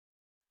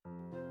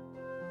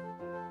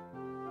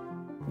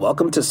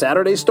Welcome to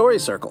Saturday Story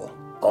Circle,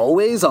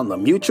 always on the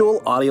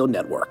Mutual Audio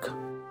Network.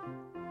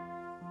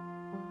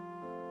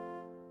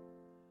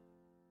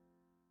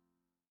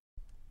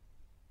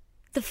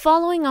 The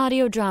following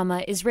audio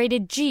drama is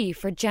rated G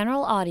for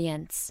general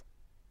audience.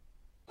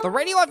 The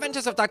Radio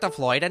Adventures of Dr.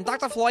 Floyd and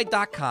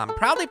drfloyd.com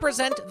proudly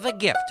present The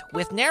Gift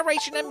with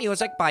narration and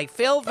music by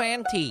Phil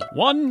Van T.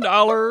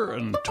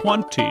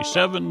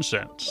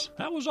 $1.27.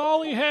 That was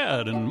all he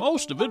had, and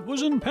most of it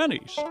was in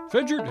pennies.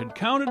 Fidget had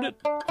counted it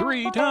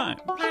 3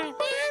 times.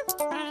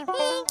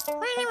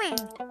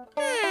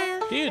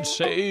 He had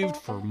saved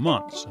for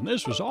months, and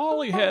this was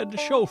all he had to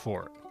show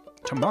for it.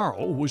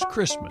 Tomorrow was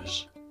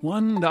Christmas.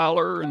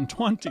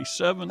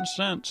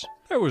 $1.27.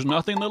 There was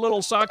nothing the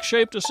little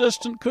sock-shaped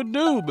assistant could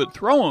do but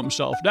throw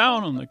himself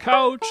down on the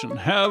couch and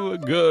have a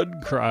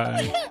good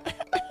cry.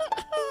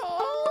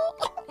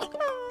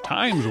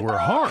 Times were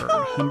hard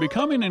and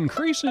becoming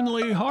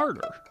increasingly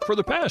harder. For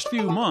the past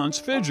few months,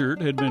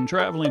 Fidget had been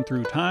traveling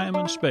through time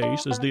and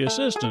space as the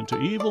assistant to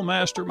evil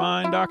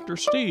mastermind Dr.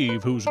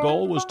 Steve, whose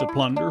goal was to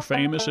plunder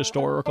famous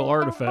historical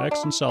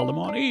artifacts and sell them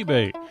on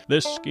eBay.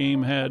 This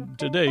scheme had,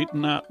 to date,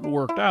 not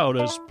worked out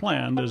as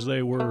planned, as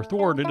they were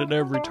thwarted at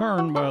every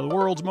turn by the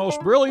world's most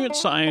brilliant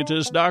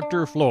scientist,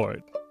 Dr.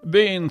 Floyd.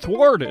 Being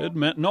thwarted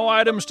meant no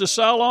items to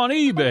sell on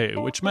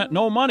eBay, which meant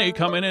no money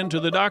coming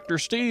into the Dr.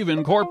 Steve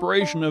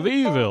Incorporation of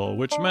Evil,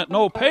 which meant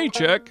no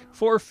paycheck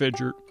for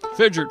Fidget.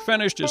 Fidget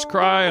finished his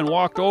cry and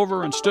walked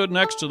over and stood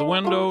next to the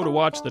window to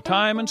watch the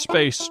time and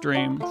space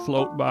stream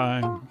float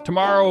by.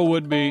 Tomorrow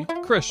would be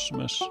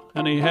Christmas,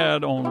 and he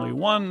had only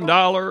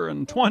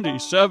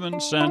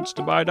 $1.27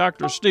 to buy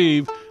Dr.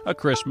 Steve a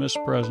Christmas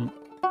present.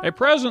 A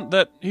present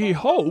that he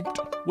hoped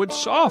would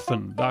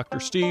soften Dr.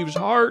 Steve's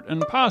heart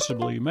and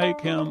possibly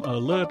make him a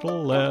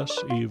little less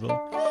evil.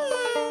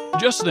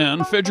 Just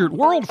then, Fidget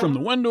whirled from the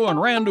window and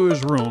ran to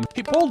his room.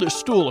 He pulled his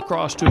stool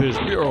across to his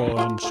bureau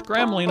and,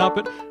 scrambling up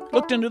it,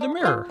 looked into the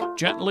mirror.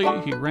 Gently,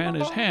 he ran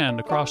his hand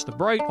across the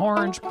bright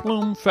orange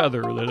plume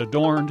feather that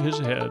adorned his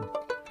head.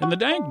 In the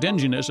dank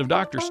dinginess of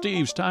Dr.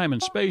 Steve's time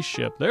and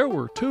spaceship, there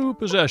were 2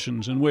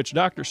 possessions in which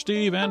Dr.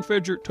 Steve and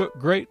Fidget took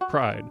great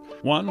pride.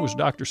 One was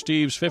Dr.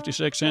 Steve's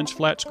 56-inch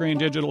flat-screen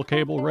digital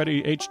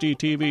cable-ready HD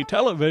TV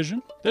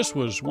television. This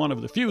was one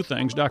of the few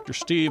things Dr.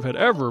 Steve had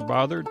ever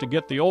bothered to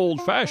get the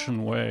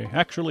old-fashioned way,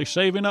 actually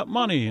saving up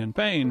money and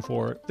paying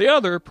for it. The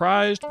other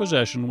prized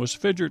possession was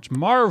Fidget's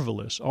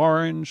marvelous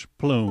orange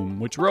plume,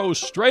 which rose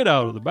straight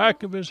out of the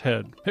back of his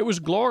head. It was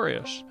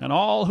glorious, and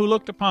all who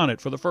looked upon it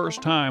for the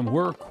first time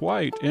were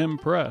quite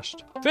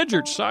impressed.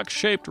 Fidget's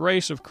sock-shaped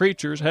race of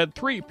creatures had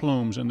 3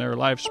 plumes in their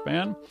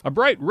lifespan. A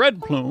bright red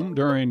plume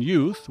during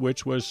youth,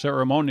 which was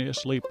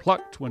ceremoniously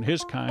plucked when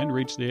his kind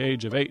reached the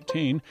age of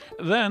 18.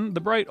 Then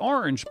the bright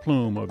orange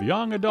plume of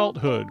young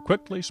adulthood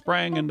quickly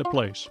sprang into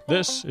place.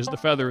 This is the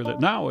feather that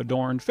now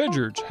adorned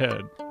Fidget's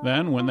head.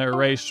 Then, when their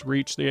race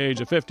reached the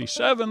age of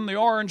 57, the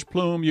orange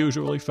plume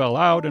usually fell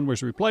out and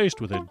was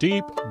replaced with a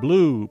deep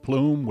blue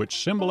plume,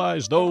 which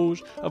symbolized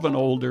those of an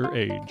older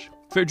age.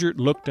 Fidget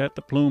looked at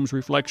the plume's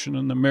reflection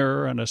in the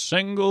mirror, and a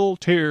single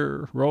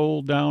tear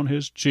rolled down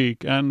his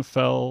cheek and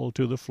fell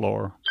to the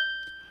floor.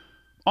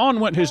 On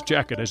went his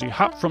jacket as he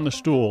hopped from the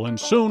stool, and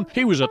soon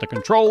he was at the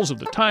controls of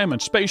the time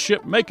and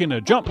spaceship, making a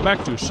jump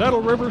back to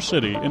Saddle River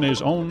City in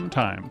his own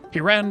time.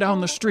 He ran down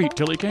the street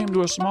till he came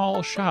to a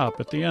small shop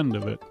at the end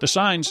of it. The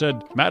sign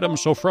said, Madame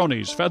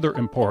Sofroni's Feather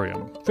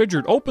Emporium.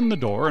 Fidget opened the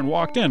door and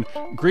walked in,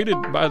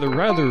 greeted by the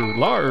rather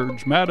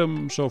large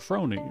Madame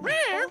Sofroni.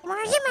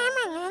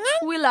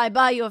 Will I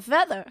buy you a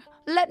feather?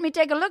 Let me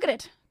take a look at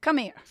it. Come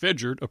here.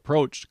 Fidget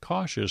approached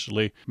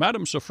cautiously.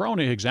 Madame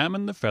Sofroni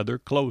examined the feather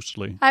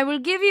closely. I will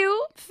give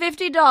you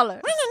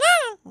 $50.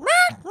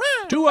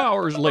 2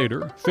 hours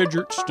later,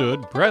 Fidget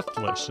stood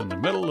breathless in the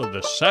middle of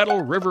the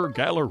Saddle River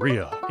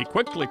Galleria. He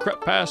quickly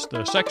crept past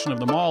the section of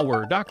the mall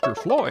where Dr.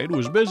 Floyd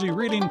was busy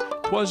reading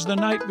 "'Twas the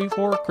Night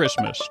Before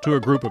Christmas" to a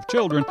group of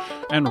children,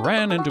 and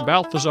ran into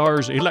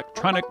Balthazar's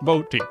Electronic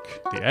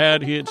Boutique. The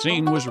ad he had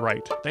seen was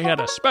right. They had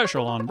a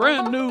special on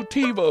brand new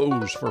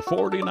TiVos for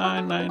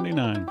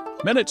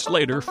 $49.99. Minutes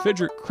later,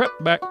 Fidget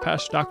crept back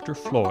past Dr.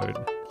 Floyd,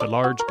 the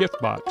large gift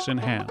box in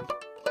hand.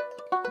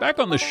 Back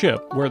on the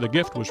ship, where the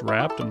gift was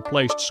wrapped and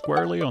placed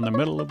squarely on the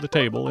middle of the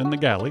table in the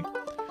galley,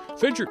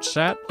 Fidget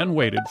sat and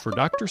waited for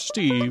Dr.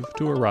 Steve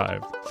to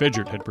arrive.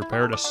 Fidget had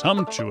prepared a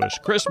sumptuous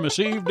Christmas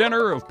Eve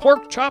dinner of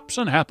pork chops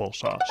and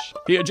applesauce.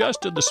 He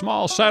adjusted the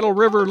small Saddle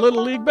River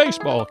Little League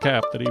baseball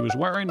cap that he was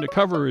wearing to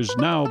cover his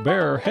now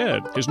bare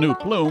head. His new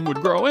plume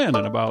would grow in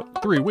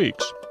about 3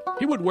 weeks.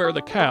 He would wear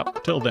the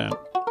cap till then.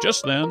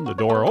 Just then, the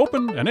door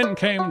opened, and in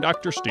came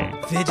Dr.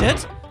 Steve.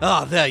 Fidget?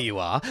 Ah, there you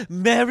are.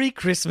 Merry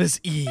Christmas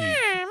Eve.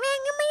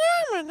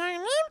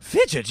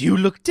 Fidget, you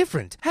look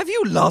different. Have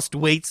you lost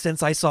weight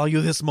since I saw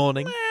you this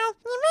morning?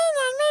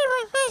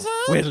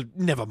 Well,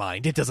 never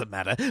mind. It doesn't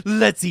matter.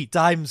 Let's eat.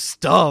 I'm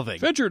starving.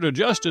 Fidget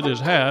adjusted his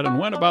hat and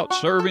went about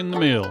serving the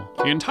meal.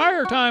 The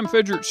entire time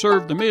Fidget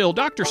served the meal,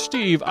 Dr.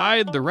 Steve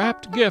eyed the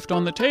wrapped gift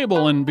on the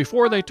table, and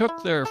before they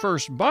took their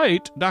first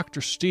bite,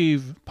 Dr.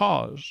 Steve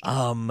paused.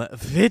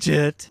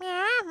 Fidget?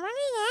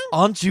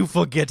 Aren't you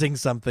forgetting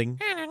something?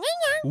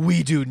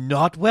 We do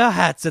not wear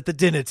hats at the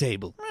dinner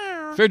table.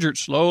 Fidget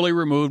slowly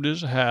removed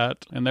his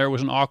hat, and there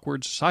was an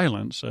awkward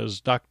silence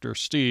as Dr.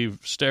 Steve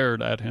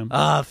stared at him.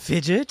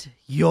 Fidget,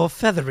 your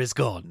feather is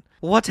gone.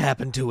 What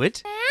happened to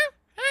it?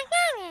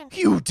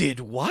 You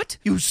did what?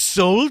 You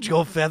sold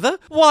your feather?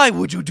 Why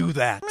would you do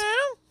that?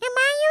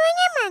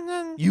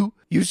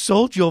 You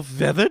sold your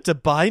feather to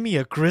buy me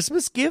a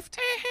Christmas gift?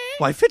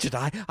 Why, Fidget,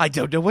 I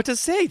don't know what to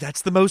say.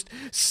 That's the most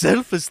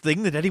selfless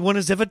thing that anyone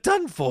has ever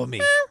done for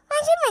me.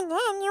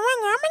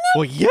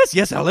 Well,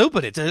 yes, I'll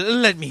open it.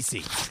 Let me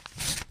see.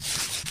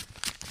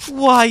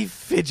 Why,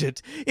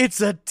 Fidget, it's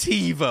a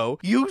TiVo.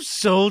 You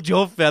sold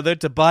your feather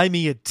to buy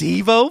me a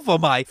TiVo for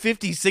my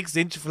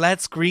 56-inch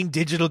flat-screen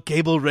digital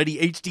cable-ready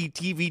HD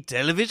TV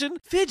television?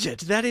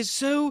 Fidget, that is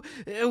so...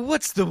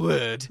 what's the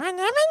word?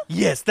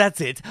 Yes, that's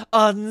it.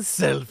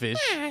 Unselfish.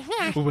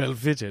 Well,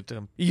 Fidget,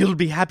 you'll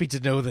be happy to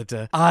know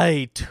that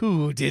I,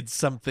 too, did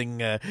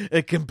something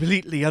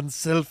completely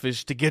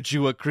unselfish to get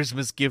you a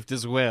Christmas gift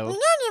as well.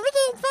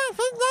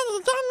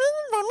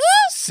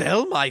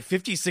 Sell my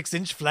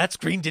 56-inch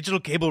flat-screen digital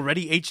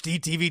cable-ready HD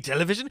TV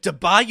television to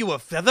buy you a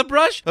feather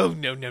brush? Oh,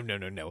 no.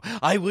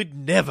 I would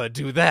never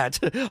do that.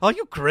 Are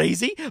you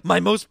crazy? My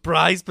most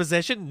prized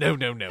possession? No.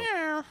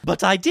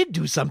 But I did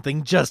do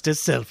something just as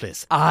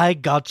selfless. I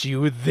got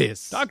you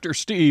this. Dr.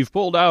 Steve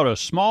pulled out a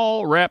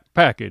small wrapped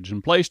package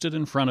and placed it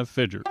in front of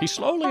Fidget. He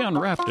slowly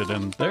unwrapped it,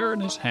 and there in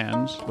his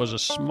hands was a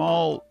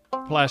small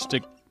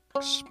plastic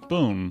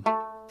spoon.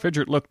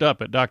 Fidget looked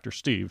up at Dr.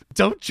 Steve.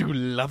 Don't you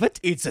love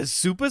it? It's a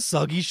super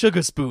soggy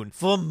sugar spoon.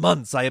 For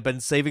months I have been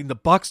saving the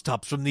box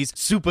tops from these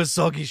super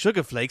soggy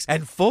sugar flakes,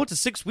 and 4 to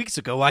 6 weeks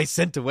ago I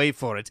sent away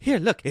for it. Here,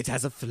 look, it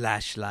has a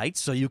flashlight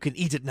so you can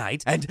eat at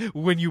night, and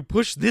when you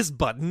push this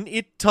button,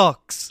 it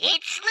talks.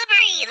 It's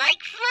slippery like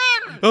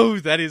phlegm. Oh,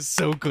 that is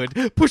so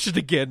good. Push it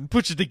again.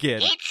 It's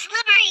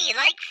slippery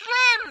like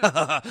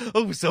phlegm.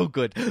 Oh, so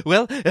good.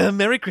 Well,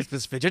 Merry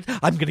Christmas, Fidget.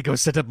 I'm gonna go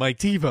set up my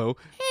TiVo.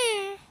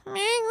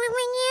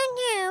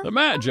 The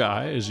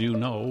Magi, as you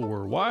know,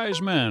 were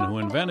wise men who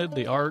invented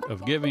the art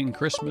of giving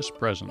Christmas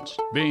presents.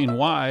 Being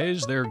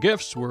wise, their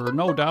gifts were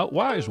no doubt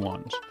wise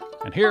ones.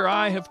 And here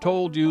I have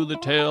told you the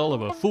tale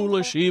of a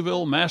foolish,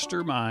 evil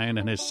mastermind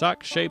and his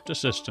sock-shaped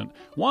assistant,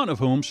 one of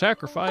whom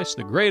sacrificed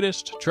the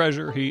greatest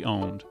treasure he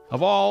owned.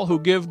 Of all who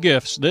give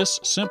gifts, this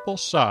simple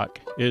sock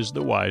is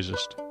the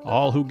wisest.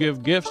 All who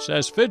give gifts,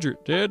 as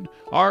Fidget did,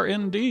 are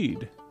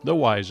indeed the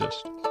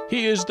wisest.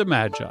 He is the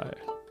Magi.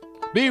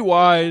 Be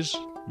wise,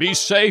 be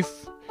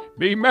safe,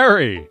 be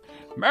merry.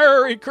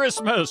 Merry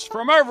Christmas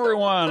from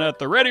everyone at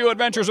the Radio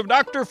Adventures of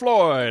Dr.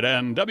 Floyd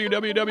and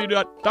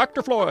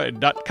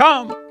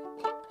www.drfloyd.com.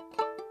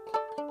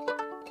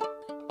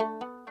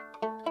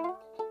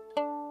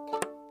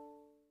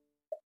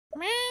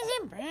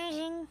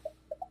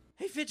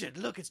 Hey, Fidget,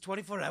 look, it's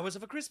 24 hours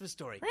of A Christmas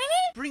Story. Really?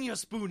 Bring your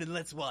spoon and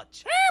let's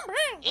watch.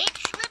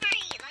 It's slippery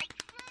like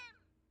phlegm.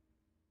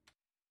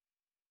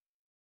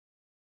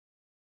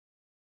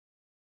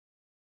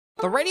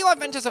 The Radio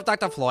Adventures of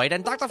Dr. Floyd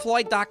and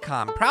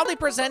drfloyd.com proudly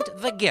present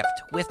The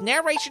Gift with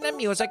narration and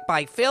music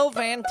by Phil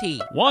Van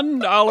T.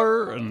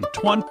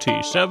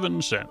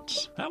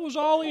 $1.27. That was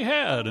all he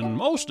had, and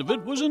most of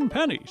it was in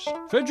pennies.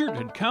 Fidget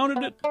had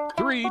counted it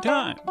 3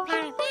 times.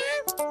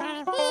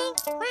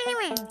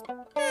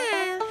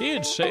 He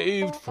had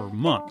saved for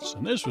months,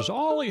 and this was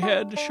all he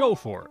had to show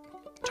for it.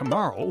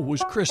 Tomorrow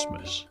was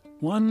Christmas.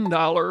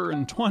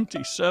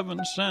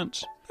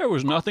 $1.27. There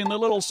was nothing the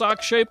little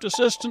sock-shaped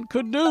assistant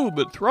could do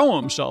but throw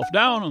himself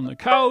down on the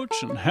couch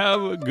and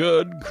have a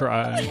good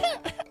cry.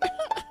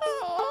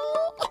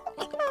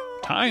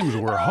 Times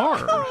were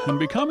hard and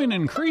becoming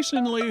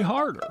increasingly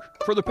harder.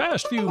 For the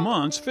past few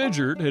months,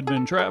 Fidget had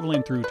been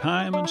traveling through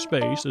time and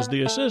space as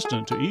the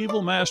assistant to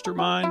evil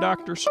mastermind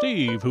Dr.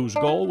 Steve, whose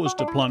goal was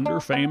to plunder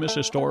famous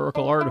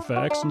historical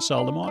artifacts and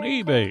sell them on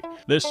eBay.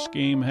 This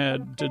scheme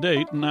had, to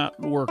date, not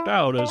worked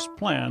out as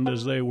planned,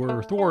 as they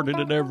were thwarted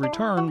at every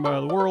turn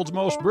by the world's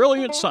most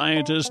brilliant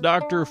scientist,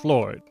 Dr.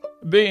 Floyd.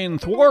 Being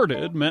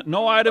thwarted meant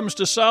no items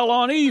to sell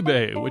on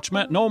eBay, which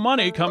meant no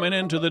money coming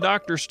into the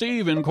Dr.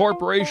 Steve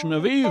Incorporation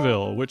of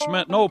Evil, which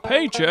meant no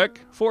paycheck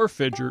for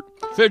Fidget.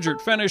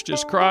 Fidget finished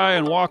his cry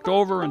and walked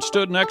over and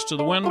stood next to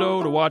the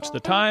window to watch the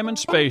time and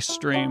space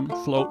stream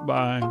float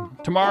by.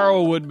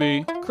 Tomorrow would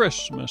be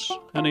Christmas,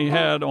 and he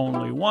had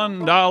only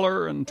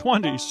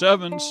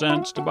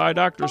 $1.27 to buy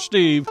Dr.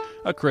 Steve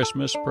a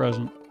Christmas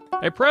present.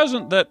 A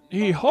present that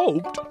he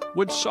hoped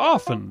would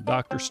soften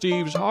Dr.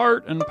 Steve's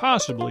heart and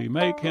possibly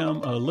make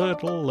him a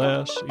little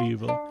less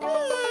evil.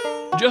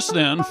 Just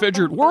then,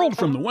 Fidget whirled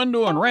from the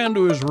window and ran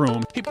to his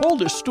room. He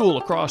pulled his stool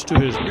across to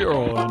his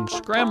bureau and,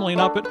 scrambling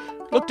up it,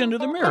 looked into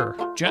the mirror.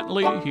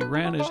 Gently, he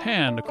ran his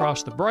hand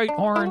across the bright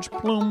orange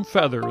plume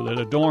feather that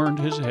adorned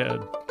his head.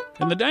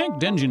 In the dank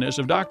dinginess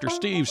of Dr.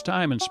 Steve's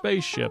time and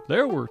spaceship,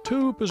 there were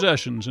two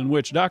possessions in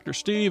which Dr.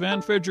 Steve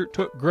and Fidget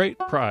took great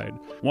pride.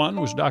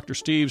 One was Dr.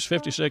 Steve's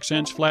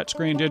 56-inch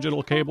flat-screen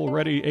digital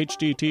cable-ready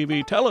HD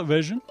TV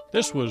television.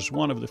 This was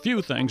one of the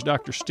few things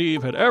Dr.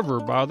 Steve had ever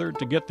bothered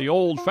to get the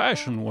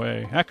old-fashioned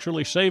way,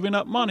 actually saving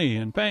up money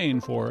and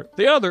paying for it.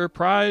 The other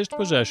prized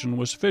possession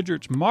was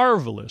Fidget's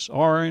marvelous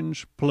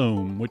orange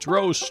plume, which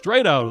rose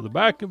straight out of the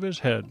back of his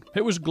head.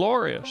 It was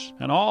glorious,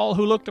 and all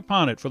who looked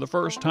upon it for the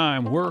first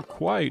time were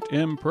quite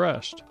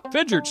impressed.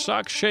 Fidget's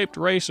sock-shaped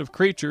race of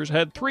creatures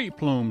had 3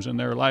 plumes in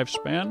their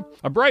lifespan: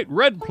 a bright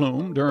red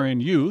plume during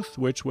youth,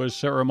 which was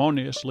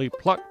ceremoniously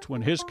plucked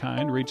when his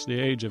kind reached the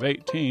age of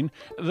 18.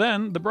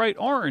 Then the bright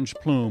orange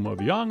plume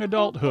of young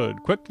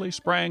adulthood quickly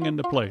sprang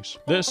into place.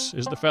 This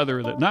is the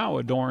feather that now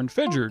adorned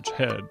Fidget's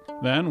head.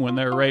 Then, when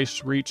their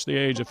race reached the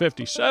age of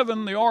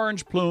 57, the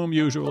orange plume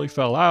usually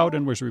fell out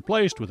and was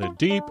replaced with a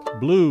deep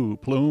blue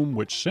plume,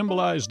 which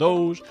symbolized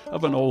those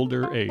of an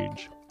older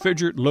age.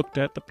 Fidget looked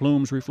at the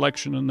plume's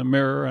reflection in the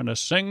mirror, and a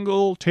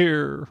single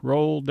tear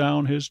rolled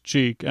down his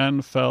cheek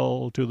and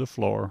fell to the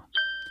floor.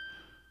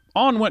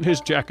 On went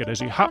his jacket as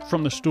he hopped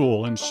from the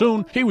stool, and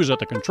soon he was at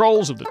the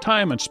controls of the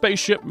time and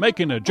spaceship,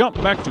 making a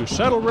jump back to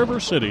Saddle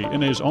River City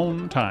in his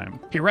own time.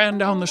 He ran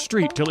down the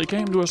street till he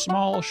came to a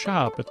small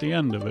shop at the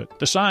end of it.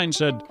 The sign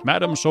said,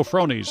 Madame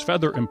Sofroni's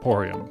Feather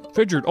Emporium.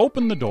 Fidget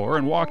opened the door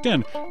and walked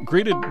in,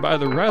 greeted by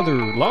the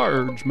rather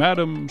large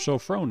Madame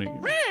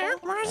Sofroni.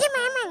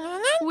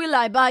 Will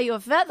I buy you a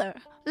feather?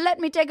 Let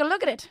me take a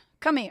look at it.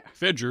 Come here.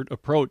 Fidget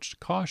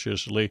approached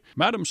cautiously.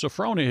 Madame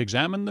Sofroni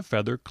examined the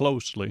feather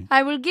closely.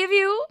 I will give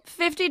you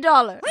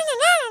 $50.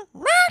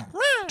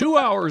 2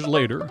 hours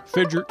later,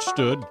 Fidget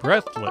stood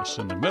breathless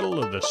in the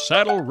middle of the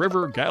Saddle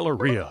River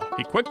Galleria.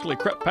 He quickly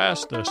crept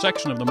past the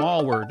section of the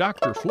mall where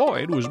Dr.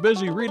 Floyd was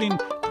busy reading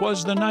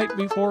 "'Twas the Night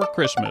Before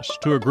Christmas"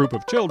 to a group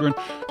of children,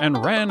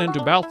 and ran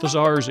into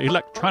Balthazar's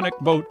Electronic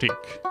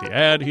Boutique. The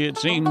ad he had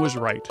seen was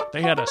right.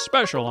 They had a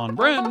special on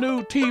brand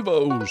new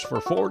TiVos for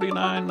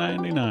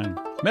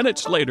 $49.99.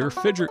 Minutes later,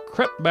 Fidget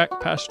crept back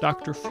past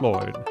Dr.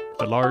 Floyd,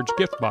 the large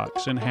gift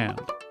box in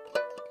hand.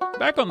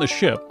 Back on the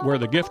ship, where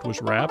the gift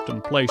was wrapped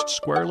and placed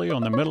squarely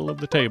on the middle of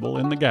the table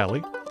in the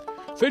galley,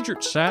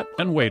 Fidget sat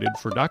and waited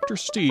for Dr.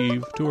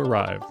 Steve to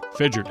arrive.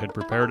 Fidget had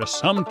prepared a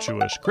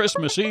sumptuous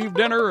Christmas Eve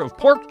dinner of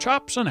pork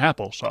chops and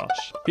applesauce.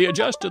 He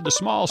adjusted the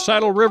small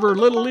Saddle River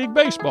Little League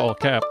baseball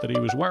cap that he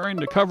was wearing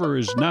to cover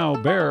his now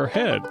bare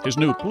head. His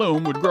new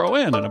plume would grow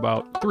in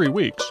about 3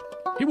 weeks.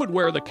 He would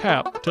wear the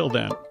cap till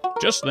then.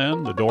 Just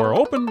then, the door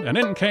opened, and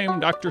in came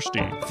Dr.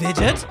 Steve.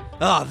 Fidget?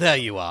 Ah, there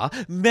you are.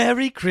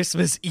 Merry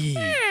Christmas Eve.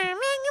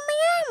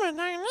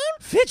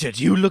 Fidget,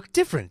 you look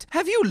different.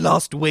 Have you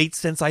lost weight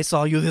since I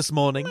saw you this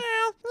morning?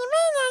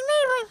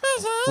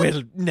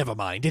 Well, never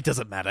mind. It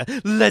doesn't matter.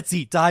 Let's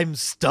eat. I'm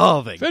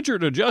starving.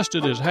 Fidget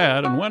adjusted his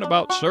hat and went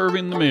about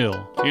serving the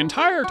meal. The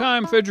entire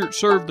time Fidget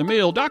served the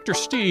meal, Dr.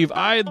 Steve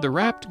eyed the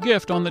wrapped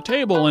gift on the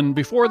table, and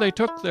before they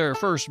took their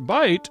first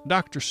bite,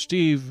 Dr.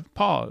 Steve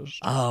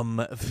paused.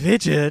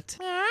 Fidget?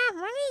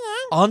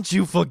 Aren't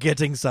you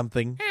forgetting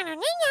something?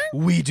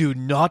 We do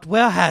not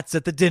wear hats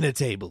at the dinner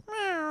table.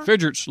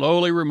 Fidget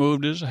slowly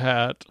removed his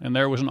hat, and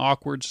there was an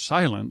awkward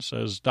silence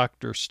as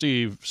Dr.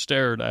 Steve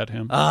stared at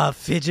him.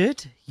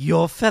 Fidget,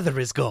 your feather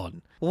is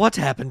gone. What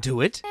happened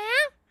to it?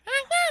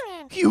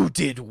 You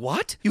did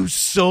what? You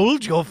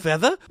sold your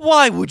feather?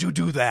 Why would you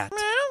do that?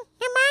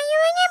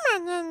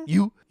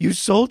 You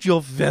sold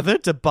your feather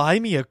to buy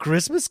me a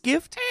Christmas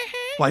gift?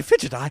 Why,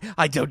 Fidget,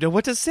 I don't know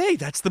what to say.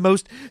 That's the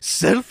most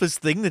selfless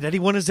thing that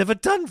anyone has ever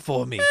done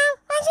for me.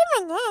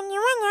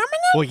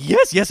 Well,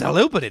 yes, I'll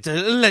open it.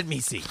 Let me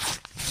see.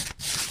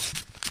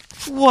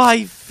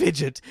 Why,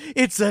 Fidget,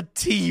 it's a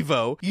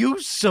TiVo. You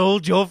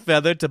sold your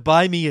feather to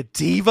buy me a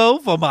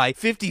TiVo for my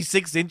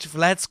 56-inch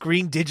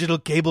flat-screen digital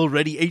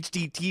cable-ready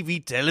HD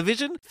TV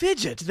television?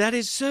 Fidget, that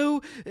is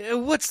so...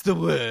 what's the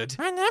word?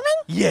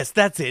 Yes,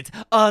 that's it.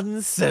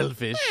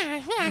 Unselfish.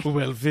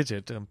 Well,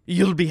 Fidget,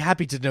 you'll be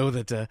happy to know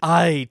that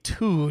I,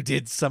 too,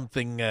 did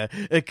something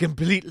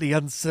completely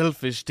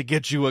unselfish to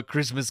get you a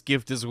Christmas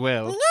gift as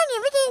well.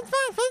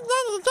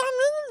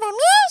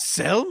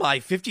 Sell my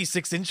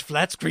 56-inch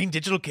flat-screen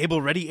digital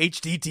cable-ready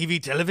HD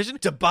TV television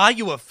to buy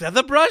you a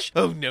feather brush?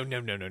 Oh,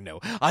 no.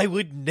 I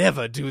would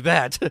never do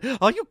that.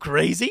 Are you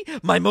crazy?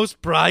 My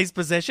most prized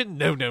possession?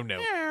 No.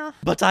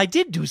 But I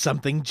did do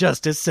something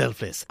just as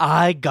selfless.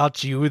 I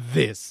got you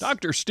this.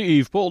 Dr.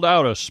 Steve pulled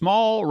out a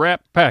small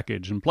wrapped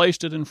package and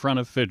placed it in front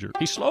of Fidget.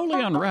 He slowly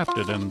unwrapped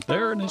it, and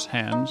there in his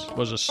hands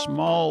was a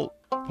small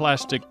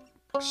plastic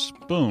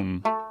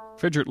spoon.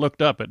 Fidget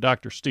looked up at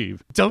Dr.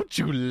 Steve. Don't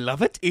you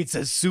love it? It's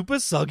a super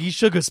soggy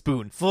sugar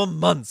spoon. For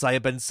months I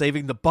have been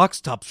saving the box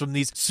tops from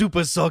these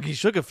super soggy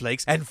sugar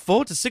flakes, and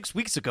 4 to 6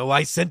 weeks ago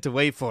I sent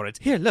away for it.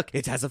 Here, look,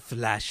 it has a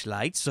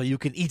flashlight so you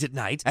can eat at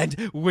night, and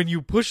when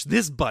you push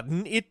this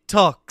button, it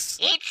talks.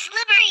 It's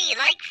slippery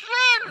like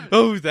phlegm.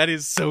 Oh, that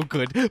is so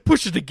good.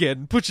 Push it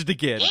again.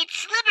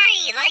 It's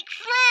slippery like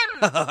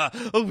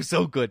phlegm. Oh,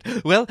 so good.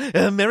 Well,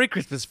 Merry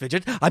Christmas,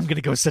 Fidget. I'm gonna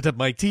go set up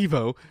my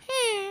TiVo.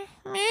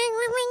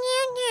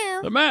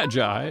 The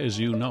Magi, as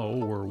you know,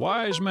 were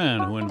wise men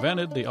who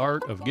invented the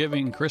art of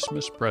giving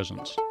Christmas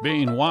presents.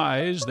 Being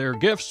wise, their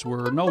gifts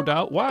were no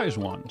doubt wise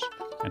ones.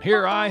 And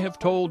here I have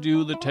told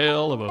you the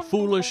tale of a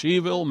foolish,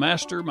 evil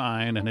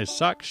mastermind and his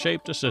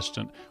sock-shaped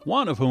assistant,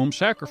 one of whom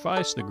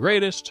sacrificed the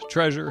greatest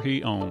treasure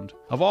he owned.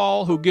 Of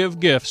all who give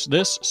gifts,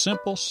 this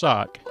simple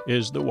sock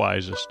is the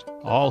wisest.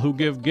 All who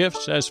give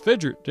gifts as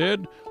Fidget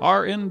did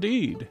are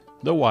indeed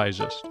the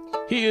wisest.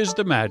 He is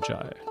the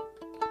Magi.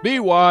 Be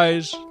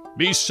wise,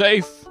 be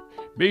safe,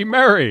 be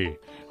merry.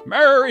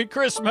 Merry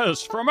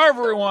Christmas from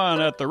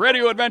everyone at the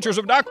Radio Adventures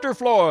of Dr.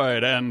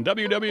 Floyd and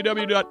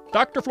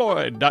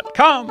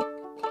www.drfloyd.com.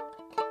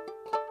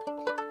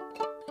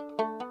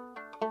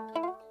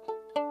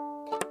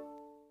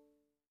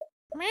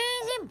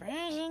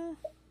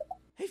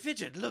 Hey,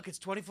 Fidget, look, it's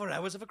 24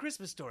 hours of A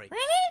Christmas Story.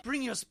 Really?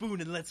 Bring your spoon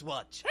and let's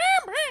watch.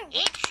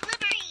 It's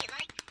slippery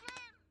like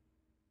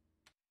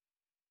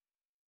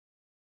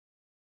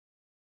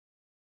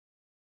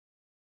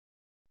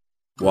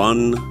phlegm.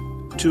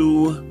 1,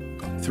 2,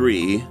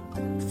 3,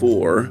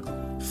 4,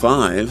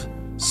 5,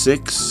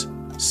 6,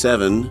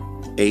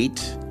 7,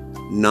 8,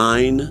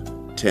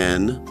 9,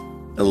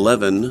 10,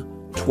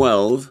 11,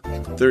 12,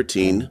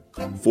 13,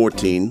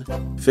 14,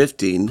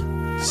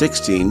 15,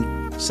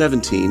 16,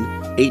 17,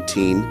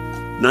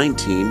 18,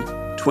 19,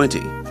 20.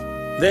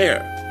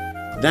 There!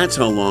 That's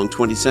how long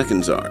 20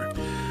 seconds are.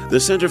 The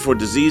Center for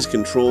Disease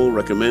Control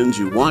recommends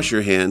you wash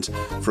your hands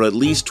for at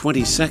least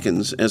 20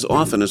 seconds as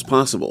often as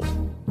possible.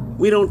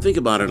 We don't think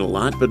about it a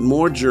lot, but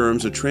more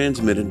germs are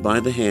transmitted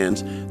by the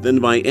hands than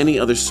by any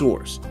other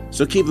source,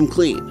 so keep them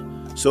clean.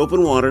 Soap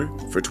and water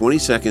for 20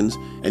 seconds,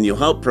 and you'll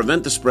help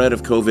prevent the spread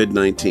of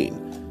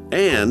COVID-19.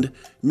 And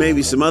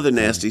maybe some other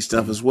nasty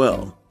stuff as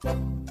well.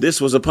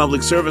 This was a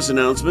public service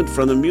announcement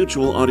from the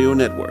Mutual Audio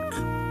Network.